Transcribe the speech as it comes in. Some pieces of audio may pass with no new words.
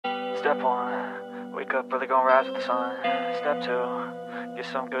Step 1, wake up early, gonna rise with the sun. Step 2, get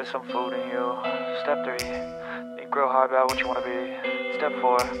some good, some food in you. Step 3, think real hard about what you wanna be. Step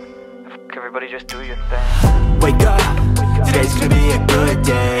 4, everybody just do your thing. Wake up, today's gonna be a good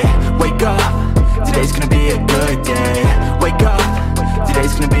day. Wake up, today's gonna be a good day. Wake up,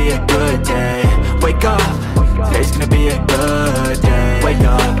 today's gonna be a good day. Wake up, today's gonna be a good day. Wake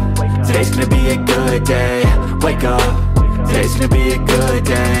up, today's gonna be a good day. Wake up, today's gonna be a good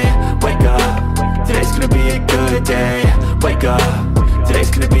day. Wake up, today's gonna be a good day. Wake up,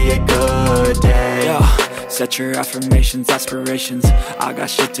 today's gonna be a good day. Yo, set your affirmations, aspirations. I got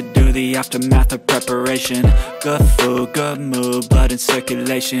shit to do, the aftermath of preparation. Good food, good mood, blood in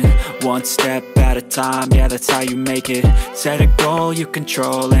circulation. One step at a time, yeah, that's how you make it. Set a goal you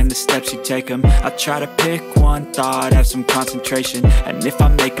control and the steps you take them. I try to pick one thought, have some concentration. And if I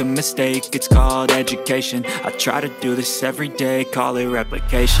make a mistake, it's called education. I try to do this every day, call it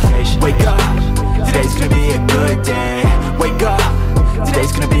replication. Wake up, today's gonna be a good day. Wake up,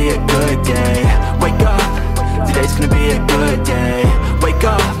 today's gonna be a good day. Wake up, today's gonna be a good day. Wake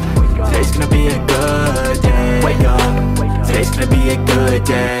up, today's gonna be a good day. Wake up, today's gonna be a good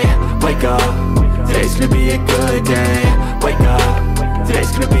day. Wake up, today's gonna be a good day. Wake up,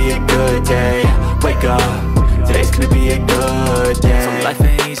 today's gonna be a good day. Wake up, today's gonna be a good day. So life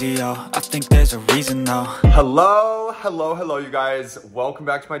ain't easy, yo, I think there's a reason though. Hello you guys. Welcome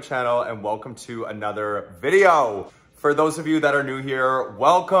back to my channel and welcome to another video. For those of you that are new here,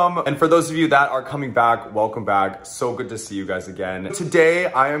 welcome. And for those of you that are coming back, welcome back. So good to see you guys again. Today,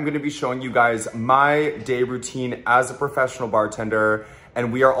 I am gonna be showing you guys my day routine as a professional bartender.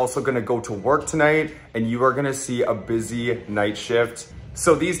 And we are also gonna go to work tonight and you are gonna see a busy night shift.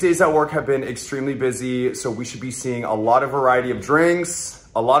 So these days at work have been extremely busy. So we should be seeing a lot of variety of drinks,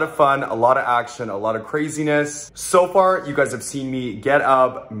 a lot of fun, a lot of action, a lot of craziness. So far, you guys have seen me get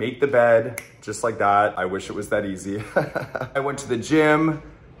up, make the bed, just like that. I wish it was that easy. I went to the gym.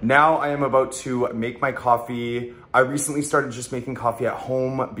 Now I am about to make my coffee. I recently started just making coffee at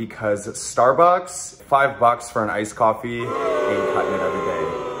home because Starbucks, $5 for an iced coffee, ain't cutting it every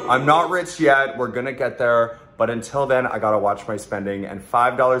day. I'm not rich yet, we're gonna get there, but until then, I gotta watch my spending, and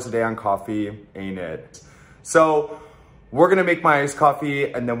 $5 a day on coffee ain't it. So we're gonna make my iced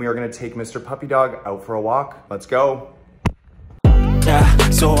coffee, and then we are gonna take Mr. Puppy Dog out for a walk. Let's go. Yeah,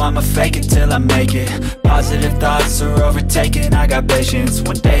 so I'ma fake it till I make it. Positive thoughts are overtaken, I got patience.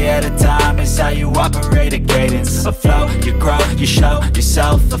 One day at a time is how you operate a cadence. A flow, you grow, you show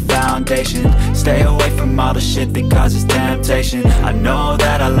yourself a foundation. Stay away from all the shit that causes temptation. I know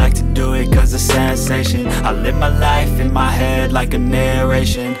that I like to do it cause it's sensation. I live my life in my head like a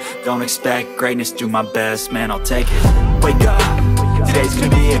narration. Don't expect greatness, do my best, man, I'll take it. Wake up, today's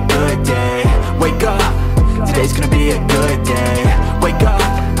gonna be a good day. Wake up, today's gonna be a good day. Wake up,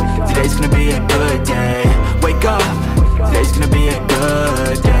 today's gonna be a good day. Wake up, today's gonna be a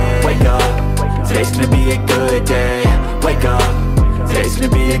good day. Wake up, today's gonna be a good day. Wake up, today's gonna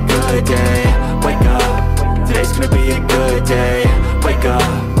be a good day. Wake up, today's gonna be a good day. Wake up,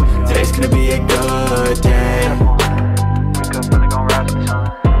 today's gonna be a good day. Wake up early, gonna rise with the sun.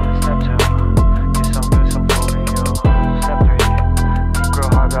 Step 2, get some good, some food in you. Step 3, think real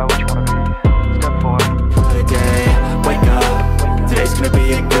hard about what you wanna be. Step 4, Good day. Wake up, today's gonna be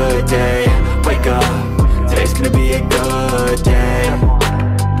a good day. Wake up, today's gonna be a good day.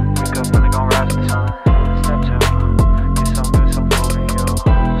 Wake up early, gonna rise with the sun. Step 2, get some good, some food in you.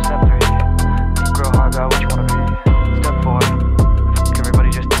 Step 3, think real hard about what you wanna be. Step 4, everybody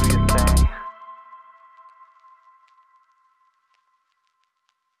just do your thing.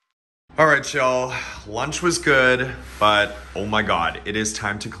 All right, y'all, lunch was good, but oh my God, it is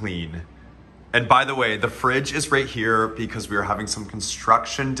time to clean. And by the way, the fridge is right here because we are having some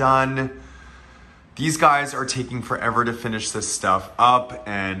construction done. These guys are taking forever to finish this stuff up,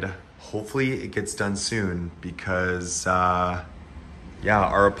 and hopefully it gets done soon because, yeah,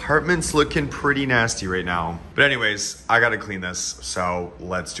 our apartment's looking pretty nasty right now. But anyways, I gotta clean this, so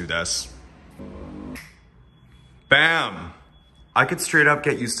let's do this. Bam! I could straight up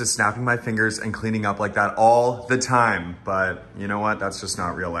get used to snapping my fingers and cleaning up like that all the time, but you know what? That's just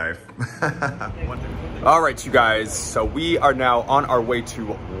not real life. All right, you guys, so we are now on our way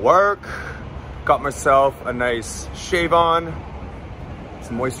to work. Got myself a nice shave on,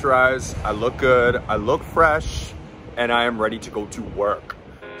 some moisturize. I look good, I look fresh, and I am ready to go to work.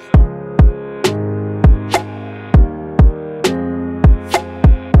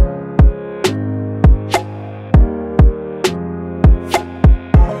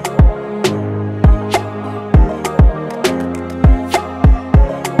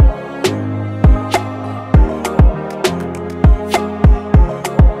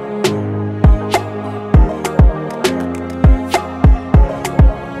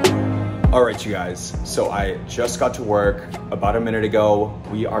 right, you guys, so I just got to work about a minute ago.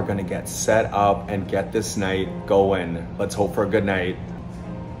 We are gonna get set up and get this night going. Let's hope for a good night.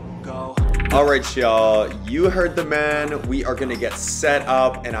 Go. All right, y'all, you heard the man. We are gonna get set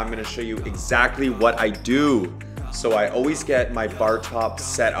up and I'm gonna show you exactly what I do. So I always get my bar top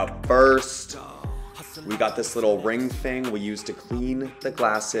set up first. We got this little ring thing we use to clean the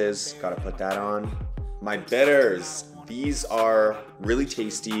glasses. Gotta put that on. My bitters, these are really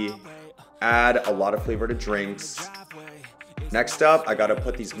tasty. Add a lot of flavor to drinks. Next up, I gotta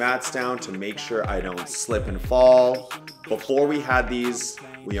put these mats down to make sure I don't slip and fall. Before we had these,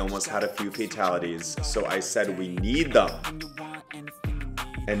 we almost had a few fatalities. So I said we need them.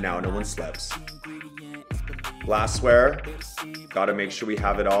 And now no one slips. Glassware, gotta make sure we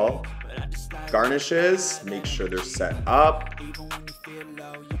have it all. Garnishes, make sure they're set up.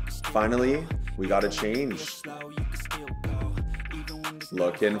 Finally, we gotta change.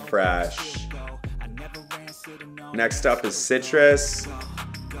 Looking fresh. Next up is citrus,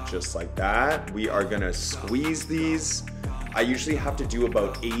 just like that. We are gonna squeeze these. I usually have to do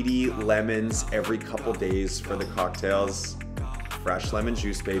about 80 lemons every couple days for the cocktails. Fresh lemon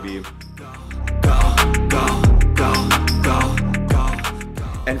juice, baby.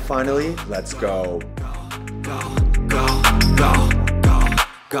 And finally, let's go.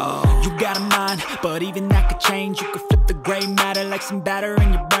 You got a mind, but even that could change. You could flip the gray matter like some batter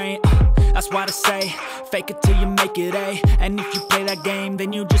in your brain. That's why I say, fake it till you make it A. And if you play that game,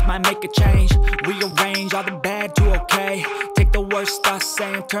 then you just might make a change. Rearrange all the bad to okay. Take the worst thoughts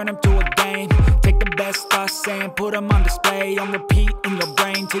saying, turn them to a game. Take the best thoughts saying, put them on display. On repeat in your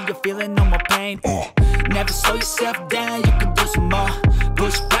brain till you're feeling no more pain. Never slow yourself down, you can do some more.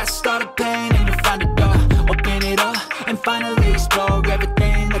 Push past all the pain and you'll find a door. Open it up and finally explore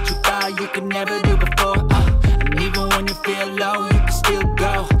everything that you thought you could never do before. And even when you feel low, you can still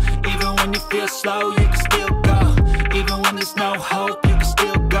go. Even when you feel slow, you can still go. Even when there's no hope, you can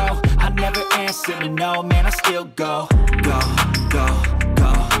still go. I never answer to no, man, I still go. Go, go,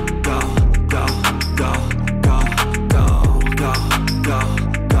 go, go, go, go, go, go, go, go.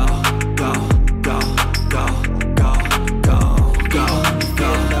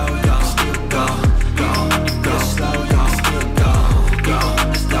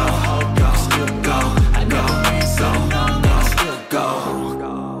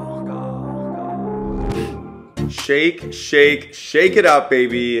 Shake, shake, shake it up,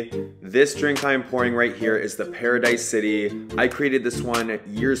 baby. This drink I'm pouring right here is the Paradise City. I created this one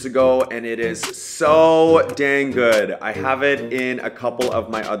years ago and it is so dang good. I have it in a couple of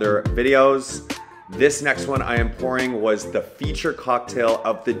my other videos. This next one I am pouring was the feature cocktail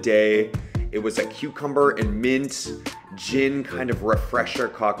of the day. It was a cucumber and mint gin kind of refresher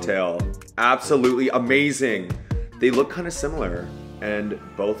cocktail. Absolutely amazing. They look kind of similar and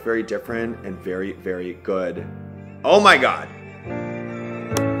both very different and very, very good. Oh my God.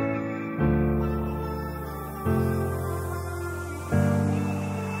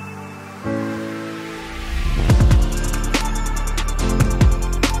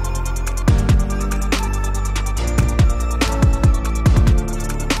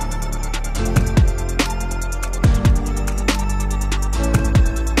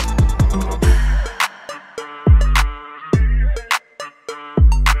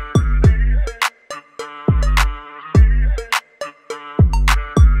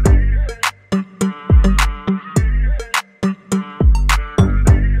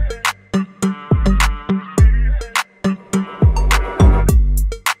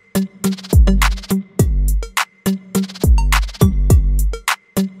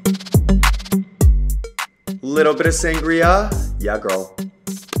 Little bit of sangria? Yeah, girl.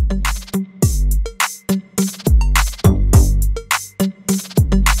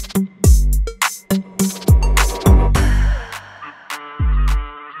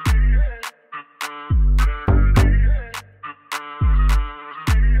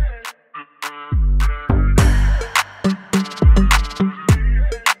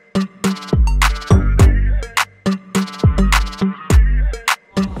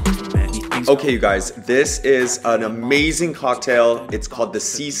 Okay, you guys, this is an amazing cocktail. It's called the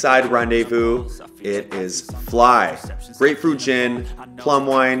Seaside Rendezvous. It is fly. Grapefruit gin, plum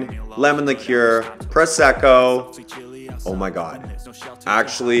wine, lemon liqueur, prosecco, Oh my God,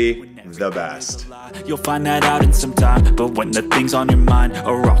 actually the best. You'll find that out in some time. But when the things on your mind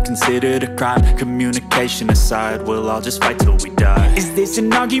are all considered a crime, communication aside, we'll all just fight till we die. Is this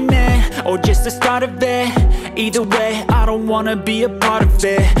an argument or just the start of it? Either way, I don't wanna be a part of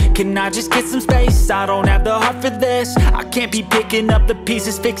it. Can I just get some space? I don't have the heart for this. I can't be picking up the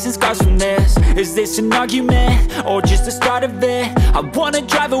pieces, fixing scars from this. Is this an argument or just the start of it? I wanna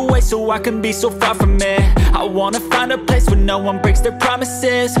drive away so I can be so far from it. I wanna find a place where no one breaks their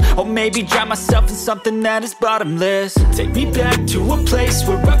promises, or maybe drown myself in something that is bottomless. Take me back to a place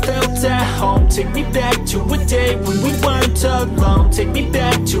where I felt at home. Take me back to a day when we weren't alone. Take me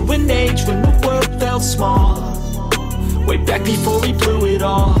back to an age when the world felt small, way back before we blew it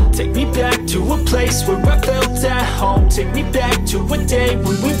all. Take me back to a place where I felt at home. Take me back to a day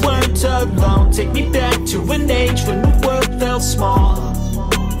when we weren't alone. Take me back to an age when the world felt small,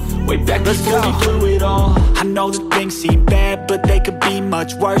 way back before we blew it all. I know that things seem bad, but they could be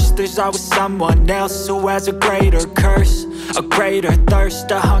much worse. There's always someone else who has a greater curse, a greater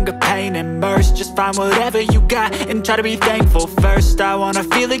thirst, a hunger, pain, and mercy. Just find whatever you got and try to be thankful first. I wanna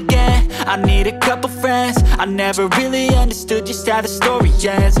feel again, I need a couple friends. I never really understood just how the story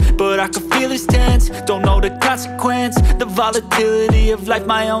ends, but I can feel it's tense, don't know the consequence. The volatility of life,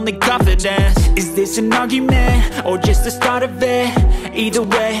 my only confidence. Is this an argument or just the start of it? Either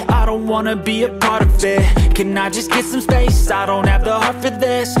way, I don't wanna be a part of it. Can I just get some space? I don't have the heart for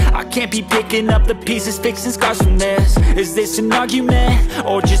this. I can't be picking up the pieces, fixing scars from this. Is this an argument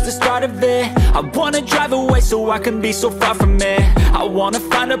or just the start of it? I wanna drive away so I can be so far from it. I wanna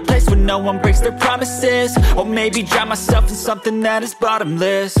find a place where no one breaks their promises, or maybe drown myself in something that is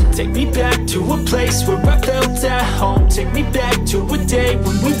bottomless. Take me back to a place where I felt at home. Take me back to a day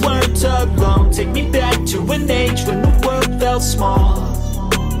when we weren't alone. Take me back to an age when the world felt small,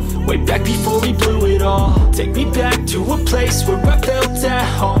 way back before we blew it all. Take me back to a place where I felt at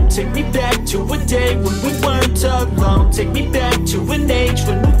home. Take me back to a day when we weren't alone. Take me back to an age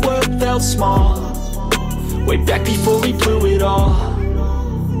when the world felt small, way back before we blew it all.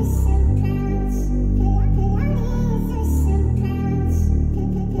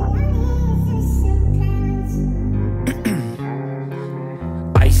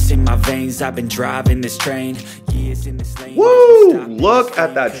 Ice in my veins, I've been driving this train. Years in this lane. Woo! Look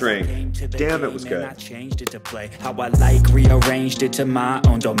at that drink. Damn, it was good. I changed it to play how I like, rearranged it to my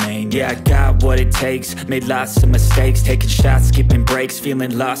own domain. Yeah, I got what it takes, made lots of mistakes, taking shots, skipping breaks,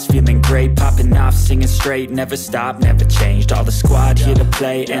 feeling lost, feeling great, popping off, singing straight, never stopped, never changed. All the squad here to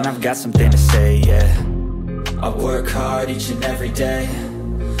play, and I've got something to say, yeah. I work hard each and every day,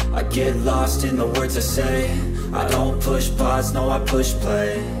 I get lost in the words I say. I don't push pause, no, I push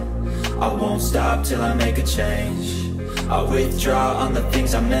play. I won't stop till I make a change. I withdraw on the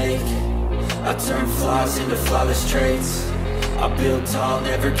things I make. I turn flaws into flawless traits. I build tall,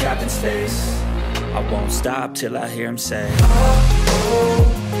 never capped in space. I won't stop till I hear him say, oh, oh,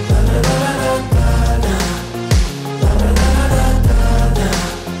 la, la, la, la, la, la.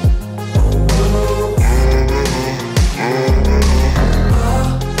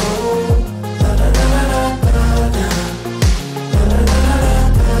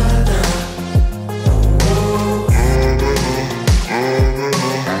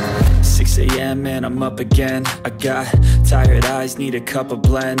 And I'm up again. I got tired eyes, need a cup of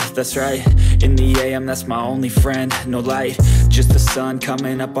blend. That's right, in the AM, that's my only friend. No light, just the sun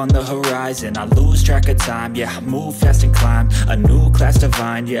coming up on the horizon. I lose track of time, yeah, I move fast and climb a new class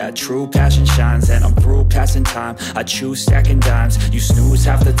divine, yeah, true passion shines. And I'm through passing time, I choose stacking dimes. You snooze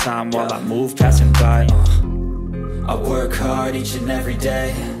half the time while I move passing by. I work hard each and every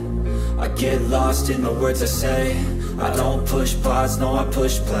day, I get lost in the words I say. I don't push pause, no, I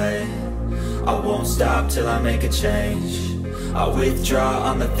push play. I won't stop till I make a change. I withdraw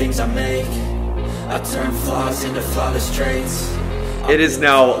on the things I make. I turn flaws into flawless traits. It is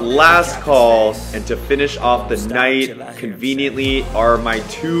now last call, and to finish off the night, conveniently, are my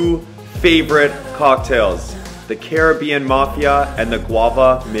two favorite cocktails, the Caribbean Mafia and the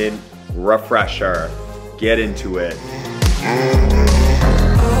Guava Mint Refresher. Get into it.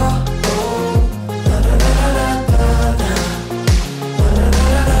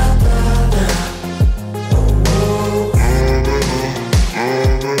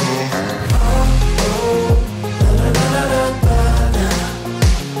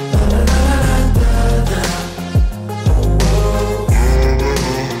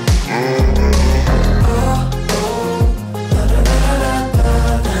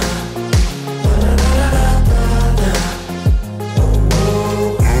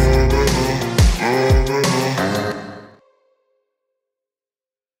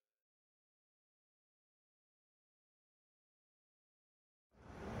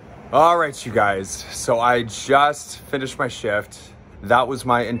 All right, you guys. So I just finished my shift. That was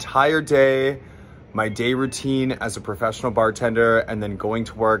my entire day, my day routine as a professional bartender, and then going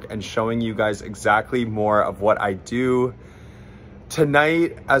to work and showing you guys exactly more of what I do.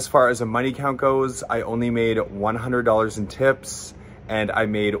 Tonight, as far as a money count goes, I only made $100 in tips, and I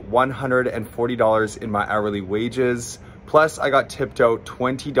made $140 in my hourly wages. Plus, I got tipped out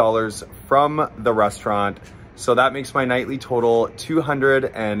 $20 from the restaurant. So that makes my nightly total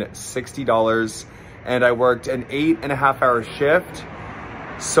 $260. And I worked an 8.5-hour shift.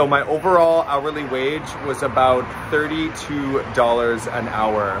 So my overall hourly wage was about $32 an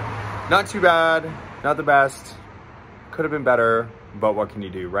hour. Not too bad, not the best. Could have been better, but what can you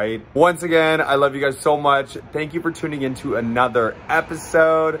do, right? Once again, I love you guys so much. Thank you for tuning in to another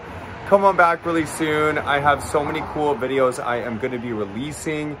episode. Come on back really soon. I have so many cool videos I am going to be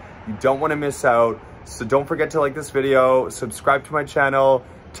releasing. You don't want to miss out. So don't forget to like this video, subscribe to my channel,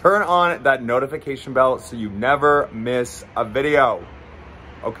 turn on that notification bell so you never miss a video.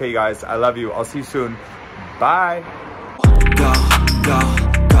 Okay, guys, I love you. I'll see you soon. Bye. Go, go,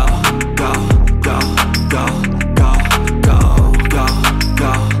 go, go, go, go.